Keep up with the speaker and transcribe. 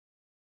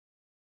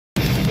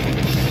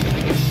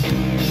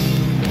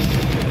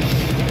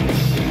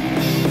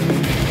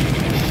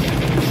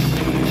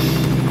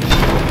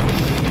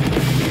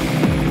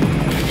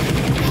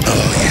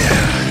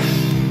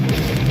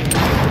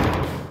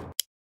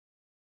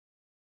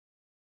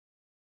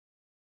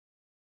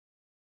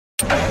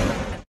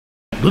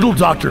Little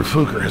Dr.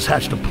 Fuker has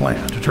hatched a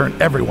plan to turn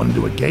everyone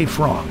into a gay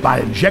frog by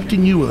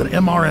injecting you with an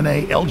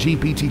mRNA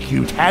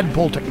LGBTQ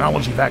tadpole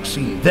technology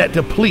vaccine that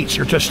depletes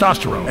your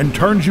testosterone and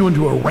turns you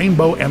into a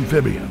rainbow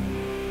amphibian.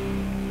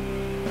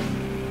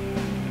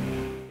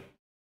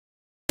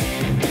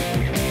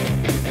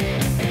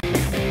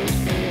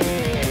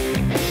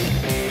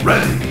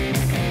 Ready.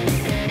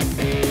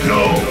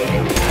 Go.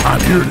 I'm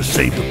here to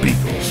save the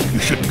beagles. You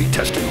shouldn't be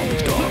testing on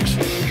these dogs.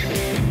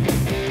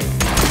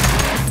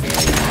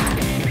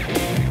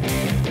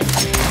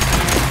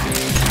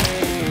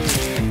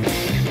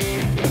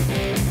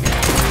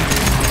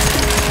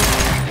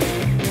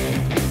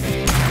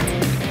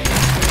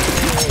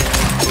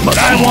 But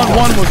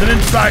 911 was an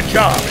inside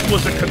job. It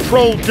was a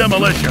controlled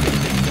demolition.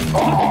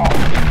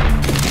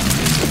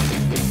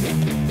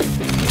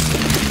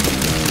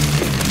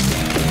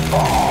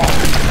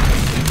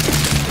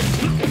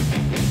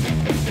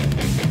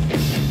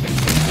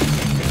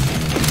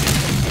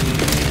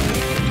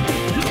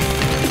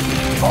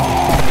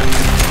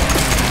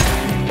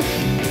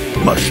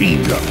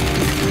 Machine gun.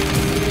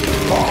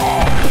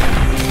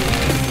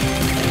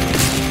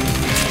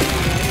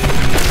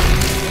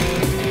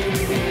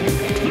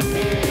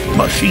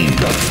 Machine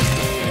gun.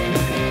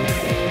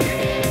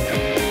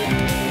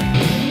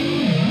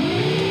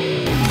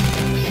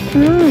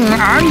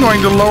 I'm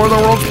going to lower the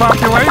world's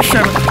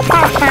population.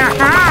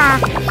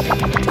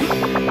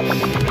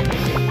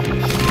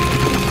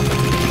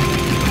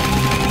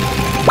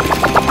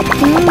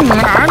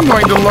 I'm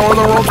going to lower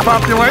the world's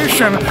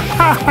population.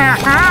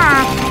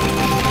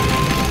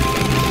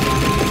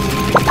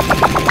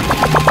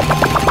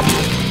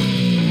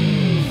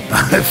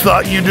 I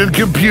thought you did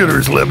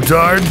computers,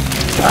 libtard.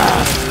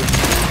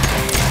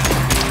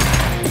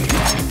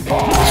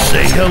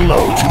 Say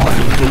hello to my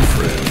little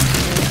friend.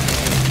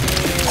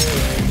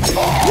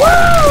 Woo!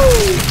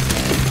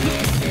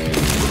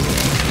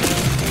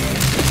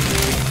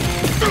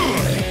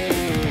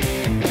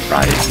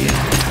 Try again.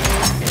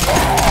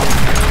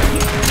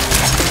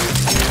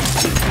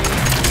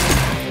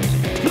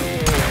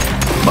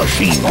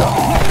 Machine gun.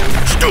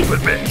 Stupid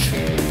bitch.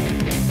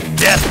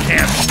 Death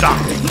can't stop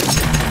me.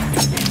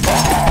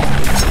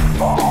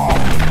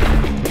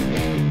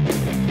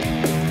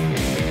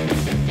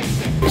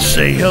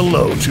 Say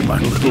hello to my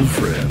little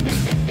friend.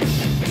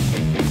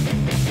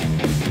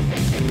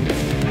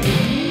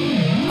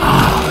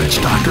 Ah, it's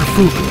Dr.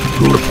 Fuker,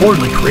 who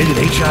reportedly created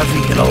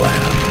HIV in a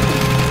lab.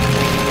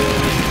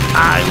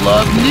 I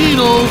love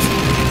needles.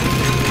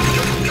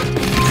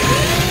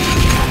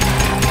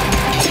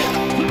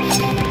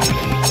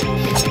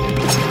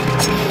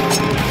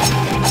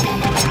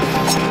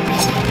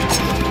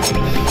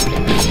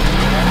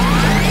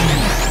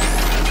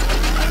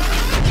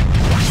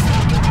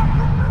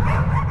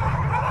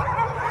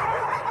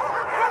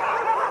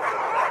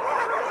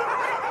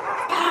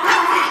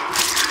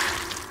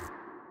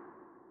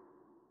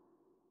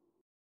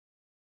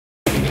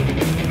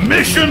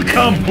 Mission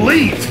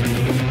complete!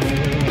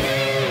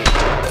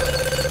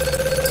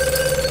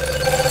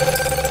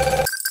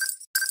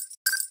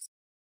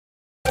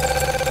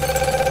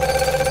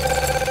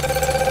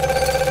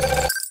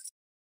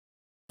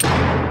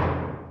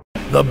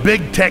 The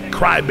big tech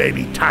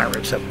crybaby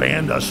tyrants have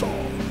banned us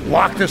all,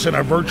 locked us in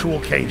our virtual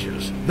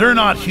cages. They're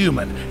not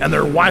human, and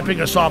they're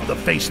wiping us off the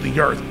face of the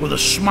earth with a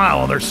smile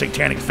on their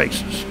satanic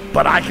faces.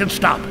 But I can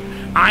stop it.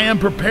 I am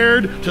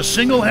prepared to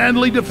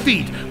single-handedly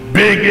defeat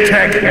Big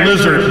Tech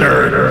Lizard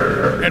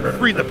Nerd and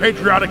free the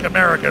patriotic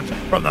Americans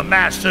from the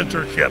mass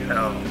censorship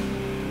hell.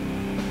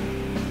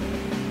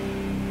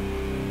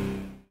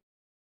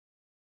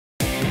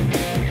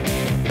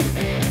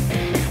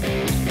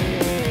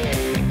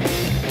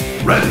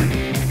 Ready.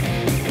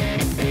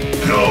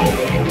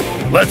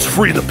 Go. Let's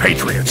free the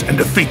patriots and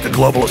defeat the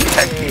globalist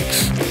tech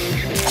geeks.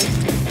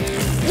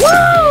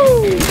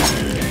 Woo!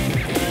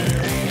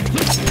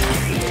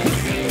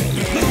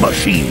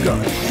 Machine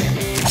gun.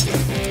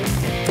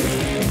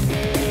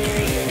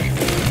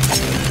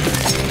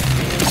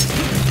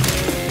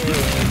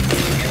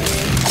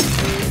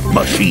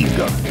 Machine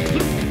gun.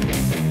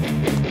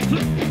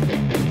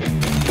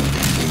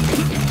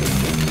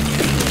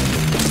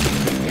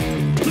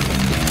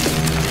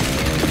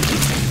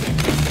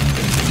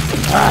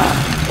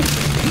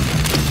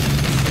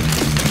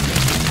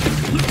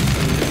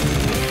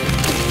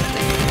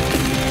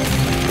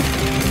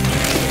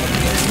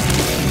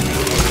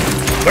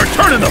 They're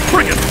turning the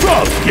friggin'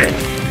 frogs gay.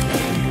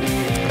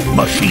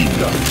 Machine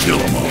gun, kill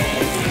them all.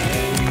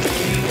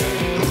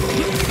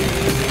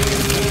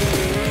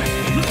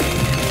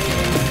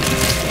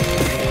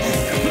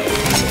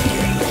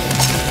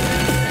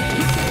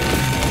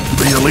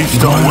 The elites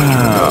don't want you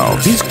to know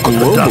this. These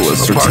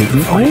globalists are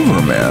taking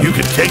over, man. You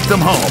can take them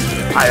home.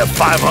 I have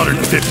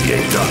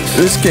 558 ducks.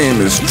 This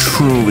game is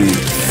truly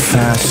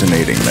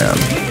fascinating, man.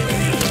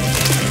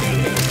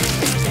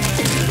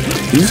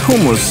 These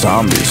homeless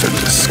zombies are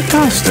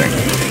disgusting.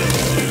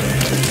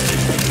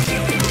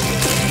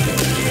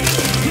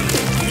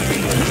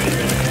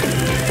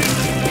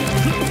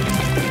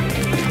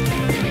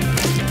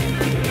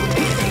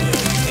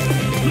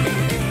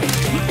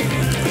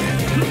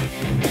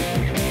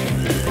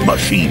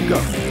 Machine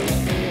gun.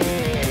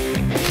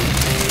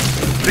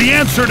 The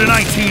answer to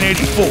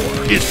 1984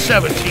 is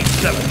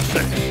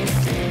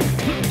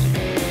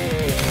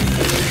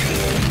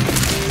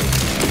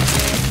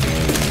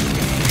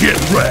 1776. Get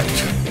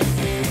wrecked.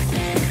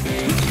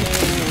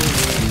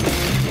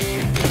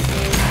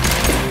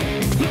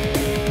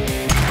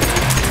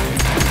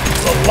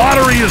 The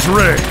lottery is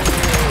rigged.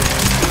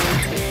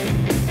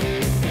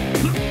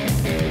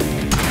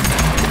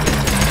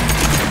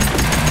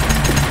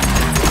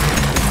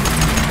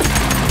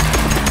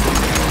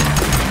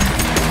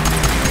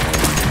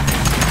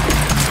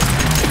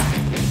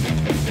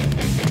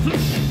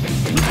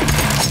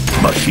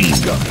 Machine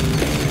gun.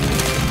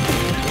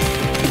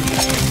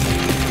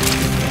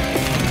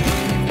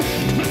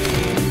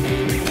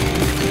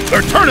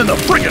 They're turning the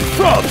friggin'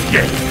 frogs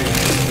gate.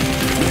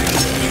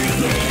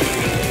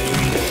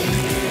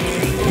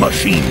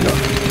 Machine gun.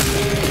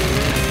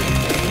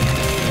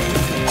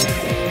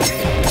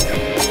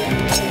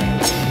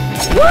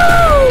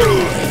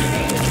 Woo!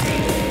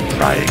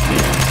 Try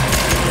again.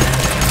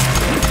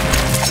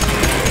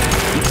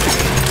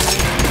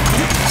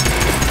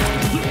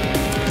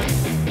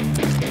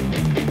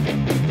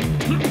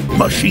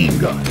 Machine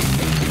gun.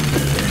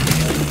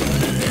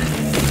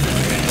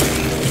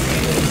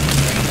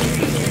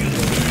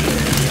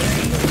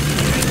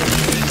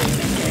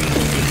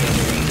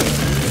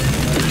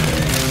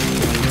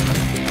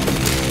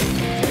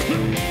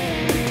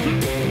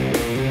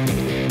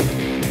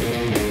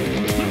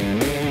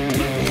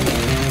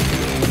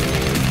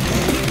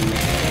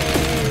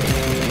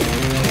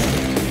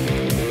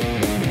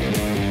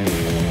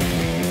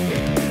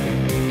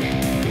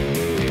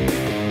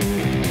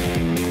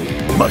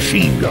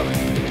 Machine gun.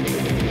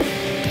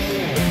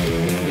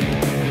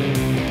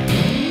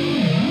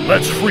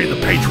 Let's free the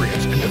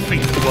Patriots and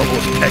defeat the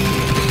globalist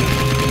techniques.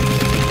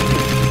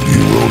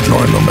 You will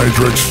join the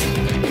Matrix.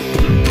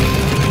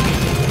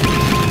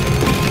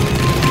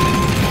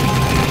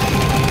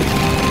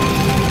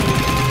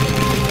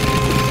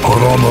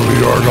 Put on the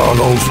VR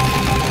goggles.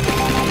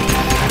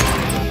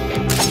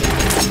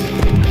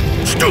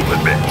 Stupid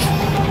bitch.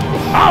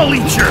 I'll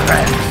eat your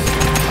ass.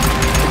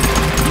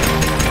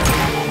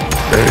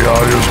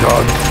 AI is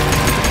God.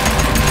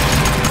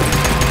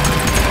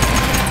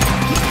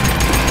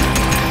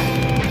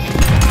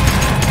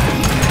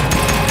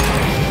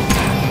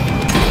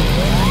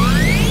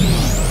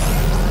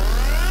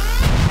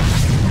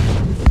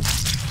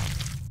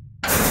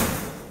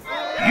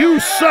 You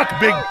suck,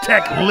 big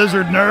tech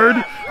lizard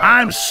nerd.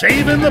 I'm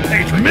saving the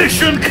Patriots.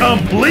 Mission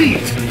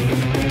complete.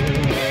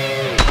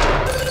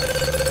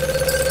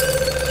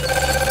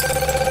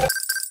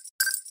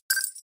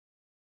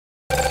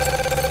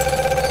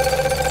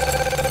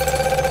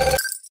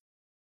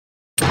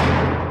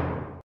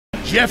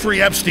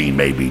 Jeffrey Epstein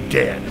may be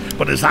dead,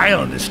 but his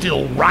island is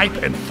still ripe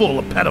and full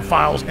of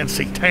pedophiles and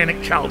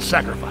satanic child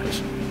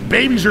sacrifice.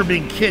 Babies are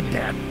being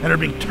kidnapped and are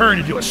being turned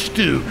into a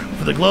stew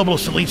for the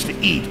globalist elites to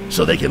eat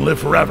so they can live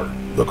forever.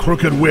 The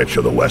crooked witch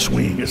of the West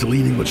Wing is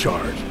leading the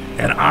charge,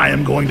 and I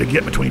am going to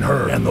get between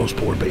her and those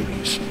poor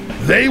babies.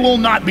 They will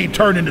not be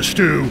turned into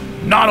stew,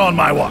 not on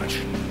my watch.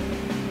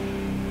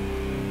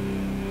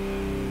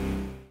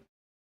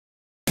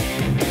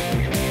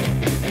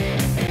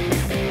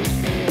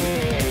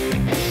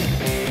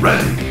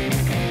 Ready.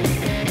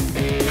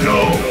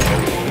 Go.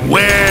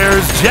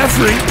 Where's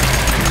Jeffrey?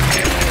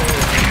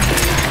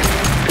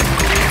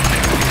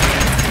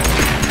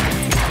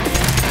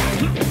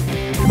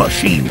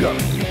 Machine gun.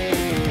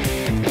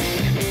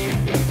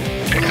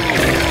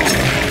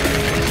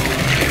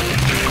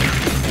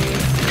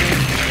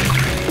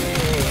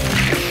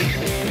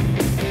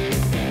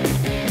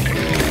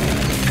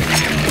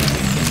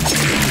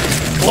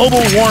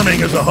 Global warming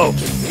is a hoax.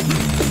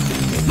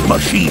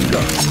 Machine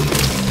gun.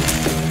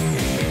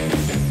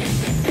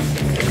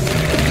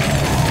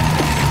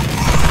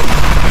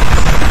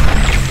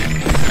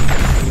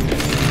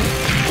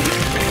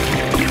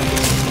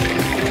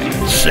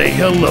 Say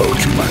hello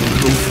to my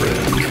little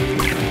friend.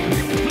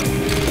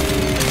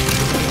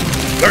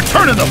 They're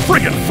turning the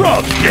friggin'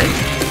 frogs gate.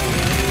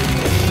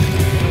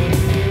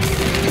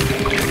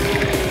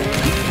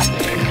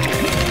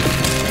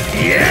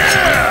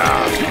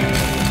 Yeah!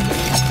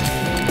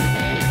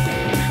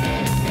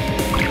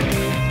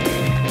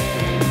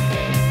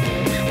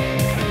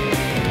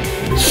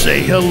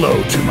 Say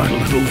hello to my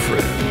little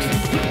friend.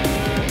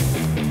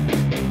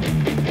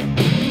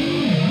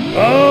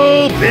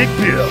 Oh, Big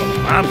Bill,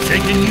 I'm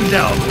taking you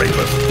down,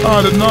 rapist.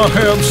 I did not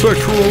have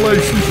sexual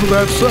relations with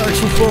that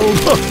saxophone.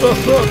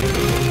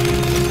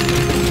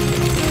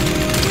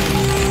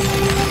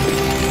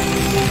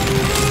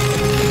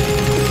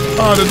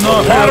 I did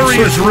not have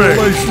sexual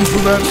relations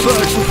with that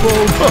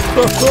saxophone.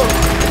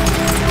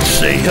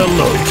 Say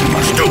hello to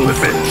my stupid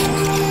bitch.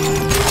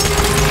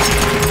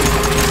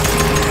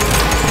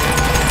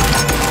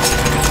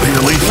 The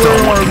elites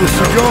don't want you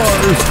to know.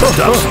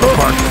 Ducks in the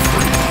park for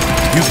free.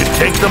 You can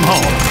take them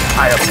home.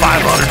 I have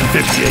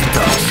 558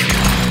 ducks.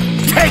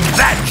 Take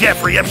that,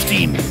 Jeffrey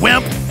Epstein,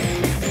 wimp!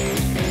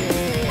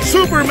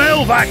 Super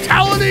male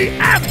vitality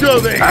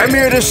activate! I'm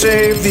here to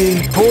save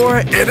the poor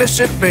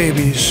innocent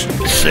babies.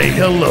 Say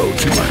hello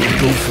to my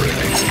little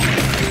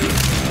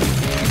friend.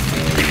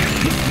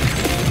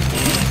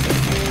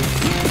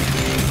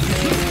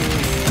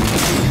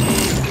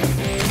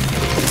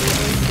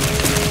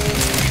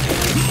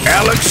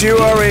 Alex, you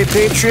are a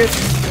patriot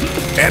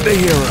and a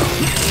hero.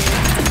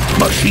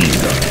 Machine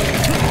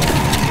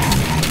gun.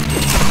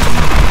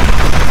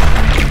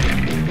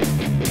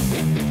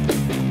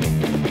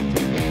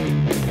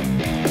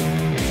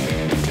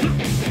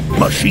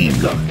 Machine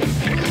gun.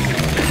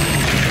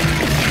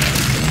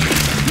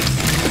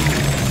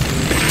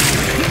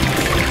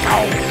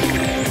 Ow.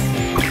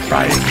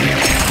 Try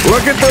again.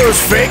 Look at those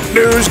fake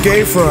news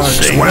gay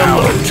frogs. Say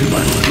Wow. hello to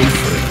my little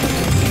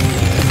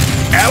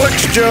friend.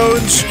 Alex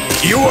Jones,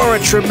 you are a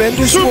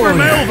tremendous Super warrior.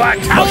 male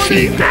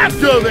vitality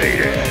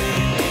activated!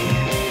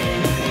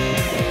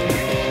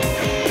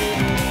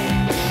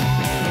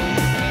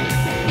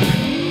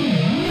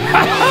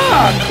 Ha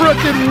ha!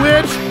 Crooked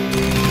witch!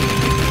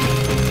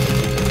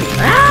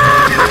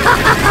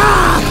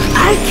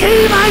 I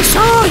came, I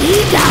saw, he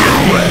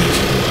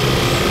died.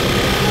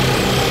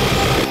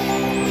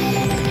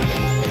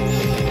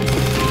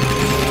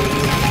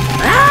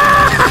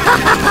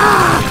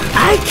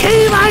 I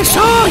came, I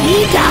saw,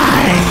 he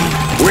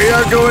died. We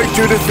are going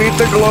to defeat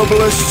the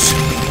globalists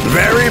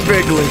very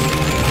bigly.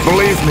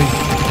 Believe me.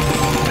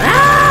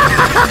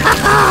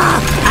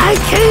 I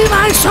came,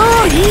 I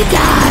saw, he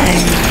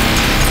died.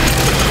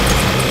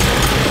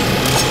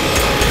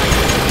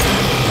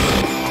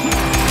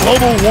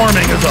 Global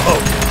warming is a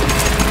hoax.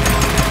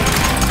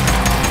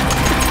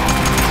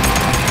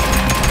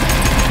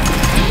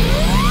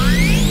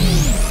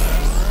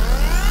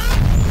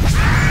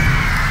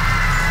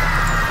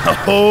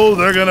 Oh,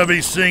 they're gonna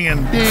be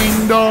singing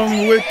Ding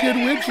Dong, Wicked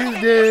Witch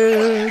is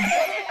Dead.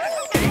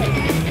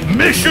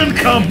 Mission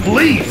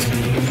complete!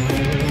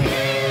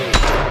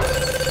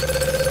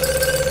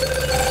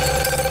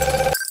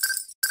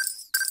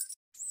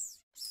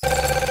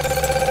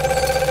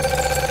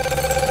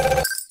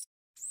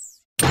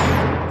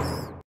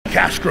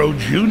 Castro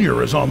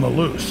Jr. is on the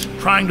loose,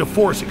 trying to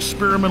force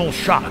experimental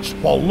shots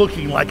while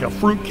looking like a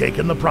fruitcake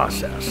in the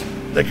process.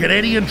 The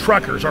Canadian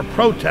truckers are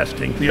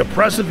protesting the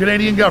oppressive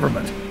Canadian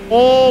government.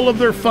 All of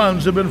their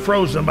funds have been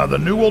frozen by the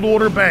New World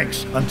Order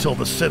banks until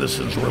the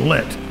citizens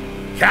relent.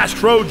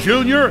 Castro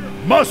Jr.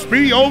 must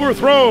be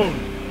overthrown!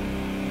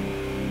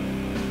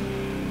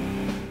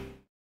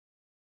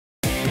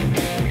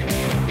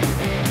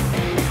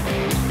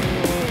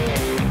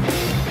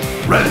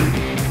 Ready.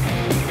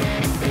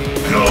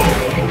 Go!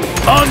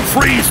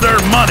 Unfreeze their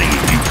money,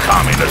 you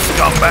communist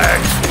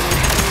scumbags!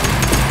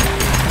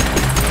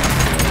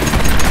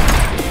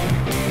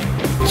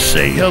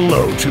 Say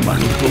hello to my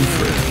little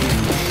friend.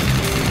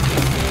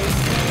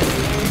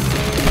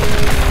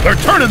 They're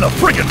turning the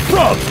friggin'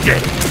 frogs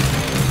gay!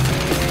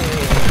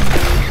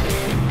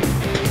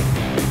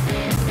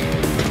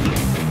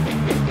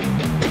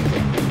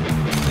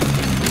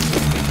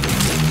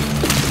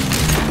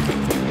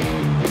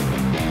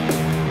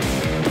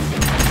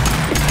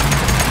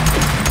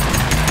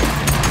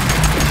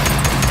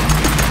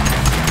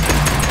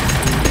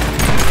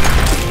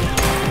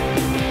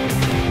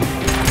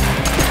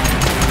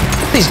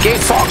 These gay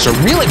frogs are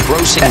really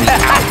grossing me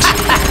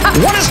out.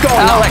 What is going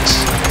on? Alex!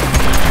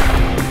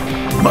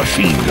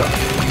 Machine gun.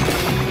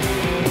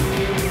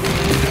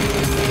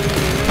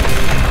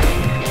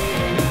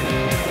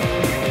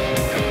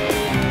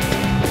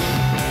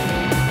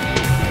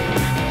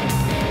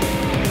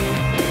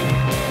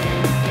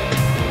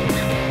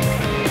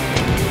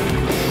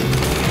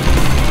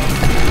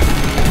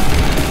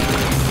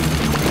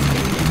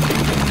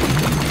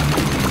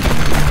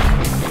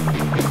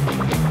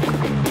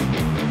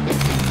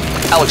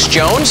 Alex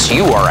Jones,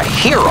 you are a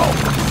hero.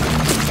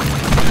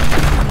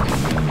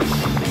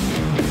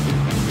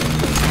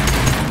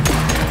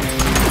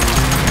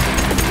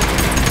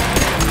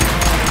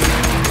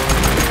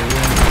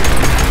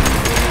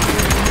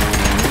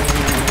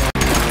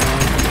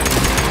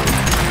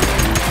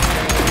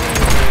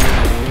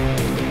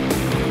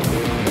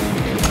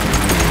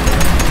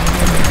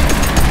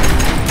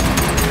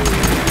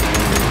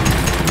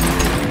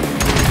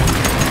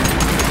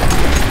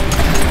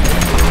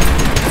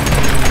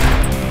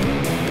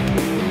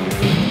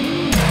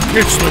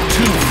 It's the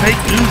two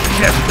fake news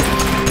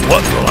Jezebels.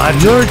 What will I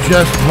do? You're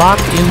just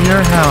locked in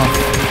your house.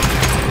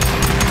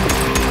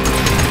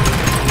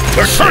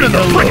 They're turning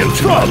the friggin'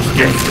 frogs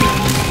gay.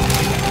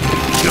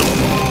 Kill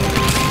them all.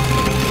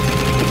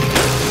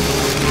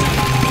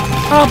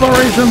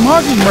 Operation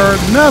Mockingbird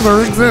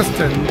never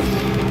existed.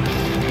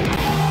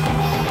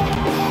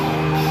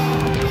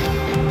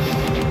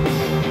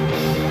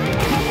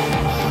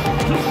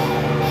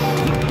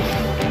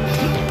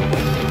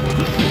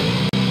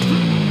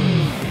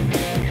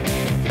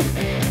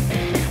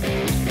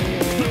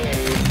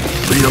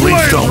 The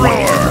elites don't want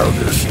you to know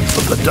this,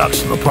 but the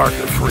ducks in the park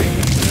are free.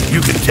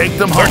 You can take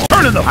them home. They're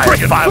turning the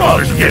friggin'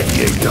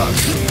 $558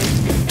 ducks.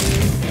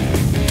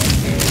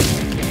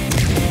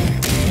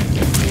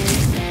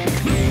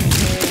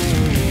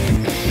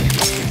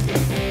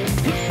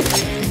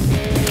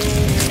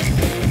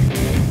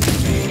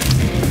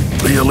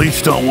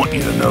 police don't want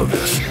you to know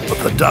this, but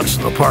the ducks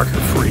in the park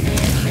are free.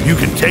 You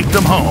can take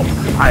them home.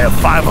 I have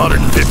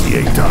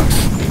 558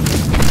 ducks.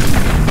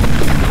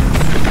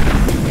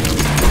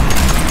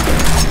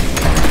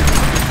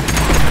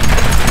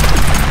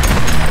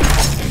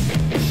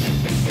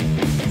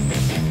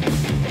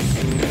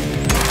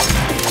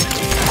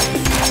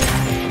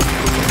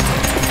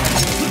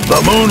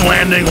 The moon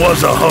landing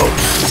was a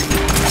hoax.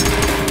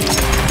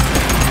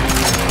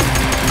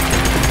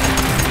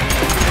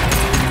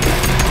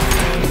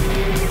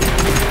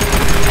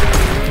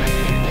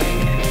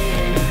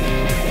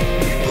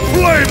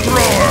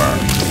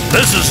 Flamethrower!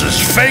 This is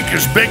as fake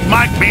as Big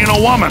Mike being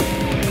a woman.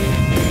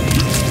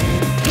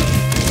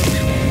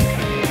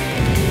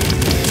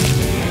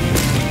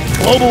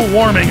 Global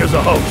warming is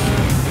a hoax.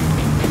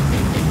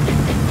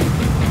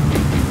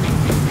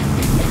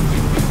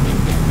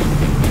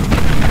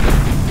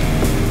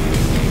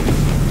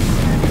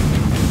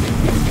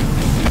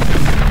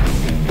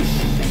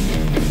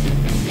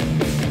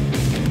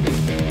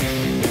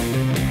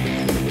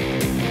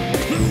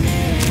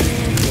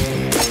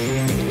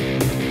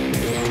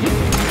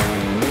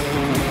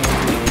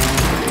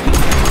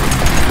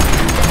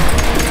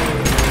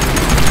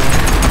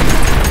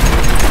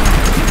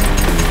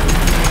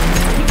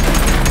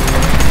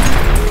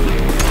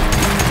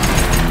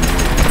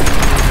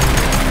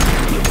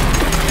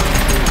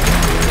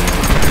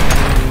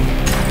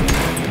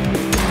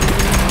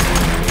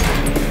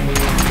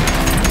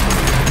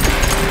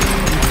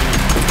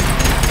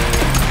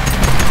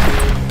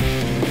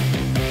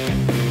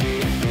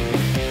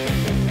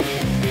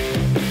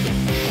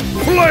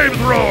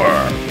 Flamethrower!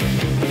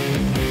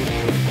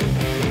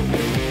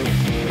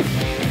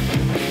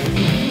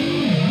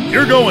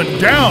 You're going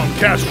down,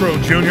 Castro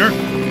Jr.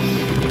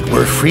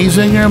 We're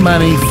freezing your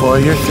money for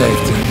your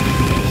safety.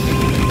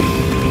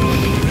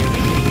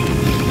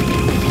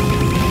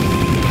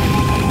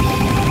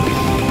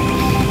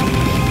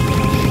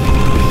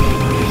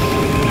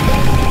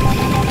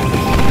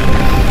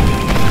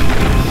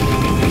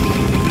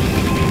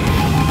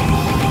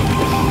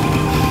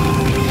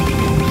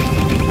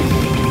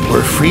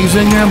 We're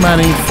freezing your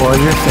money for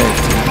your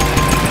safety.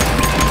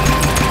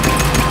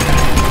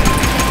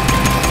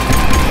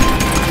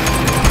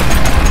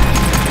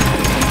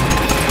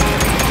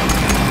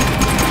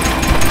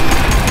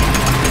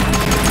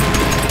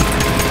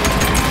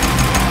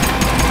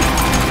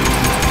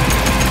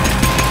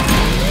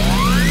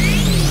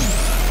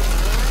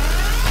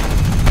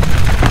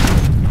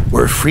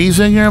 We're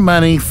freezing your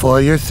money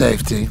for your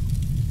safety.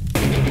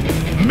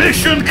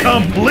 Mission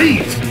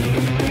complete!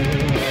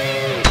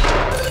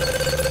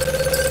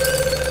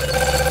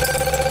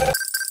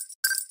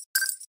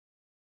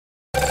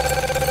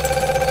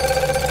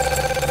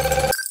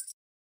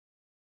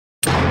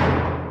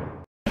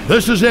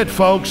 This is it,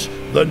 folks.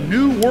 The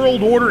New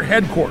World Order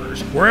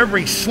headquarters, where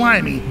every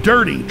slimy,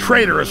 dirty,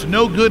 traitorous,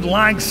 no-good,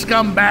 lying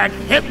scumbag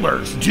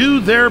Hitlers do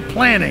their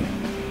planning.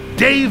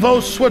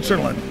 Davos,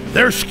 Switzerland.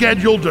 They're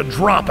scheduled to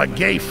drop a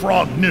gay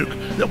frog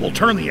nuke that will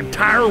turn the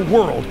entire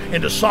world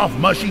into soft,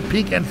 mushy,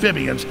 pink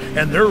amphibians,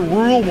 and their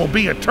rule will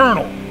be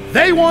eternal.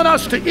 They want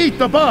us to eat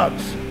the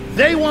bugs.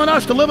 They want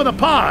us to live in a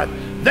pod.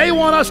 They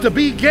want us to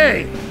be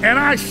gay. And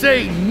I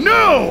say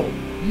no!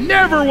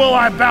 Never will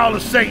I bow to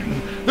Satan.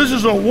 This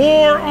is a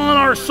war on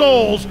our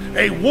souls,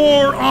 a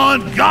war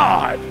on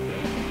God.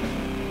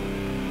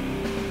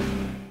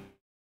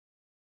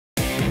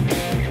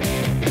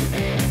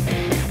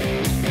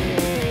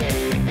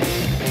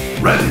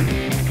 Ready.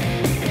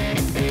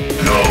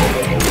 Go.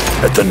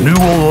 At the New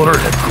World Order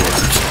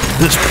headquarters,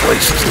 this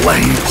place is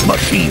lame.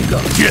 Machine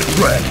gun, get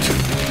wrecked.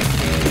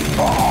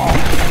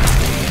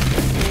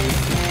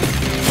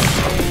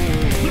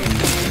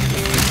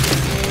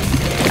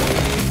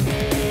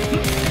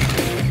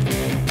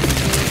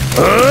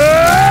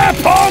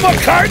 Paul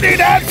McCartney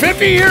died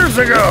 50 years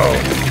ago!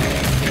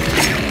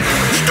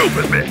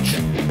 Stupid bitch!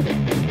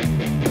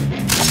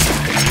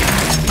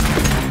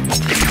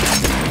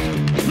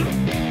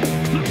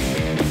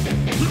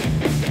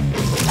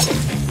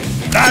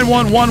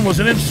 "911 was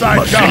an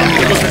inside job.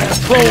 It was a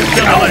controlled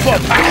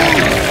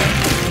demolition.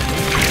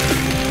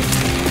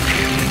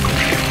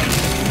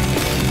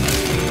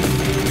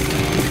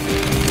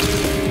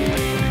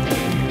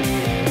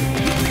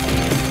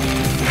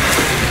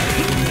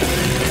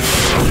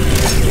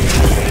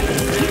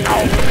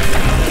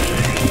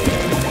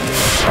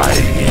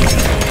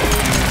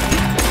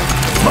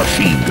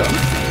 Machine gun.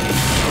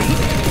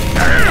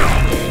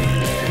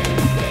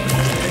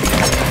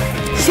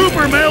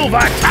 Super male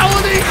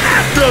vitality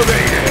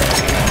activated.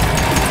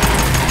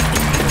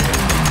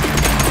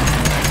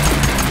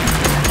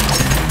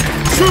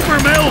 Super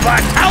male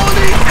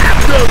vitality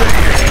activated.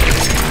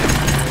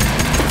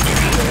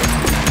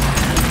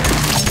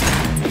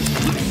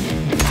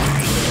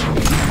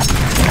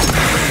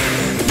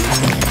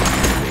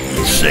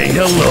 Say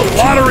hello.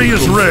 Lottery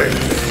is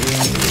rigged.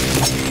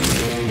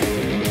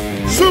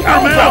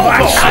 Super male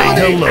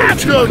vitality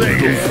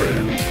activated.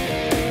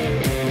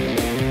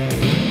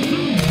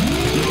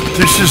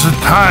 This is a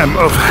time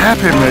of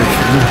happy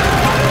making.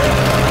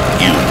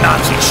 You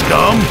Nazi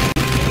scum!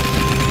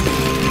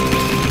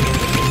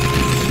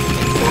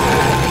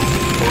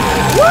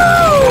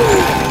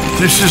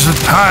 This is a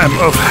time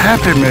of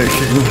happy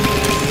making.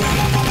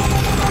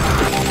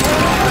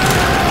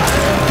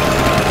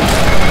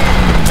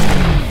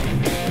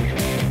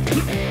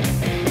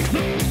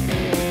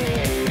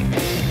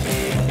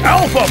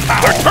 Alpha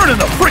power! They're turning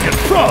the friggin'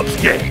 frogs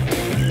gay!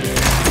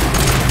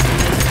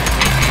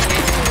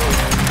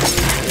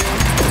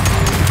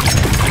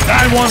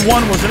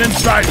 "911 was an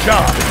inside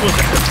job. It was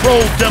a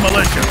controlled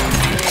demolition."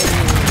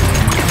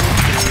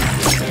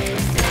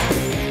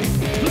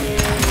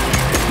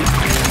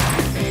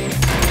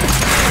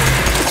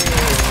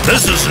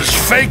 "This is as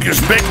fake as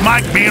Big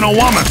Mike being a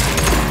woman."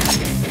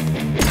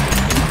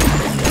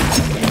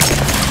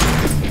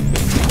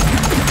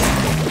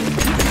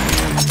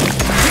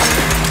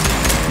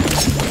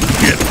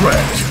 Get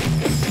wrecked.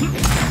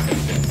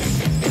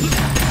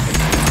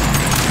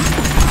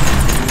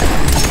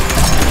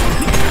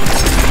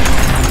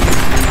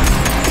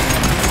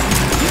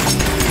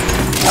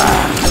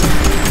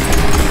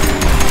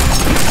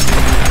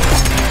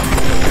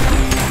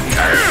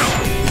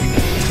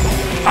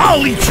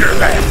 I'll eat your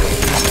ass.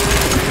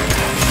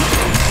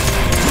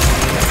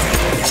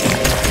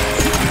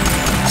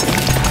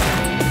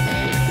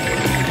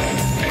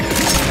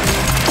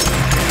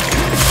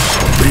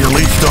 The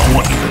elites don't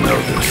want you to know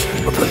this,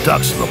 but the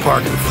ducks in the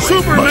park are free.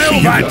 Super But male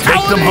you can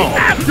take them vitality home.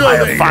 after I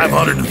have the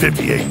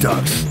 558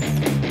 ducks.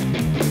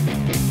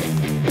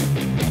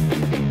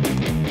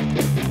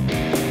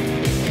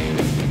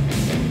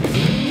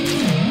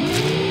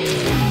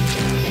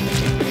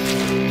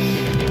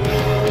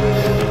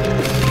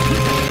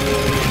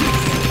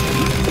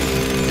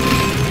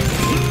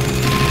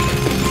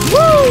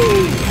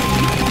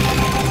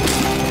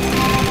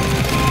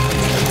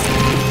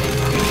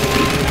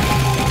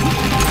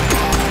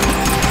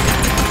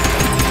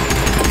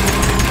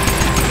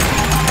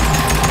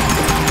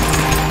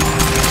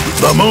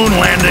 The moon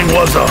landing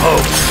was a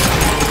hoax.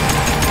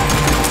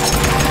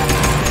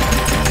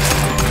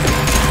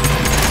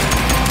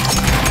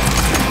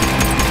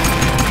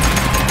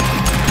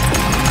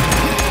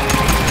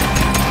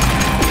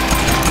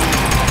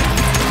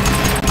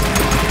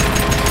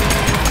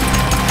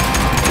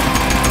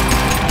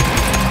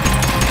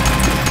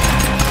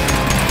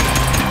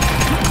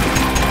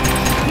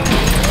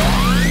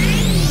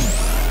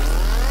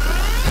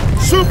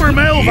 Super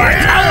male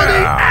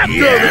vitality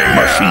after the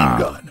machine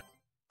gun.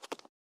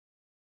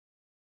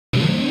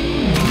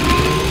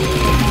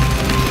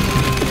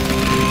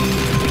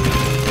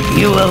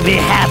 You will be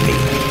happy.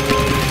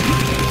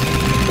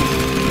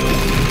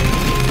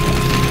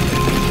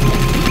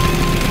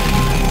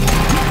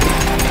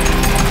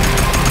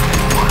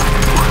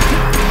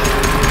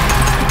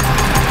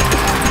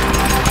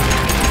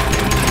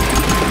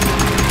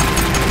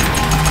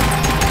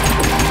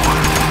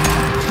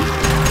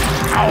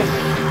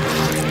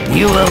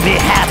 You will be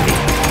happy.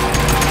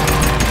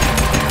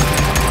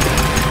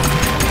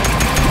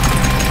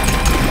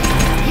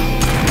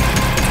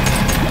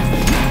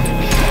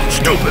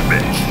 Stupid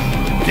bitch.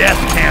 Death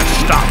can't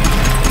stop.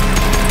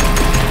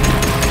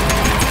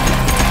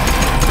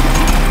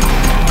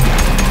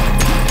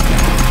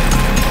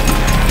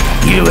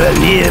 You will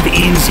live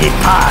in the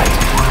pod.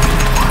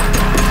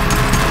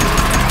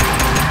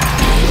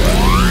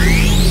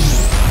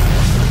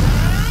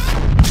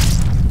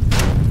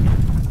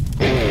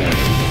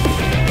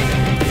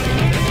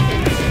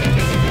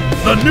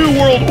 The New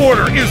World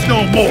Order is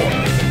no more.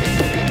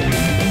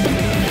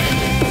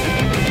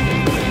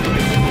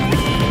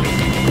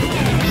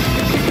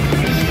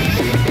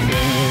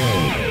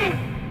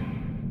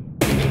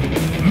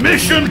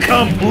 Mission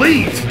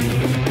complete!